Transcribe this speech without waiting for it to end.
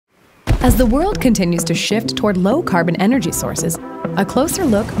As the world continues to shift toward low-carbon energy sources, a closer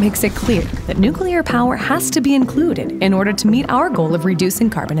look makes it clear that nuclear power has to be included in order to meet our goal of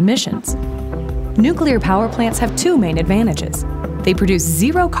reducing carbon emissions. Nuclear power plants have two main advantages. They produce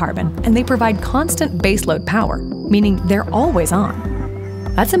zero carbon and they provide constant baseload power, meaning they're always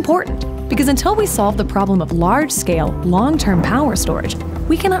on. That's important because until we solve the problem of large-scale, long-term power storage,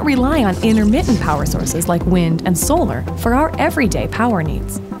 we cannot rely on intermittent power sources like wind and solar for our everyday power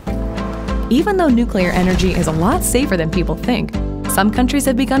needs. Even though nuclear energy is a lot safer than people think, some countries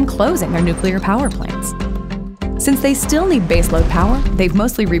have begun closing their nuclear power plants. Since they still need baseload power, they've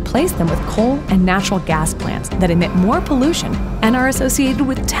mostly replaced them with coal and natural gas plants that emit more pollution and are associated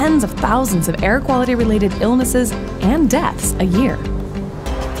with tens of thousands of air quality-related illnesses and deaths a year.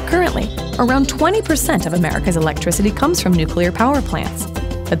 Currently, around 20% of America's electricity comes from nuclear power plants,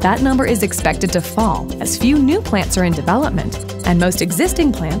 but that number is expected to fall as few new plants are in development and most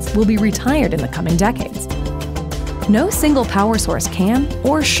existing plants will be retired in the coming decades. No single power source can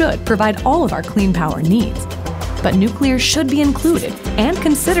or should provide all of our clean power needs, but nuclear should be included and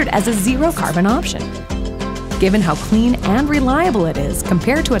considered as a zero-carbon option. Given how clean and reliable it is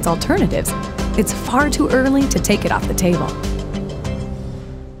compared to its alternatives, it's far too early to take it off the table.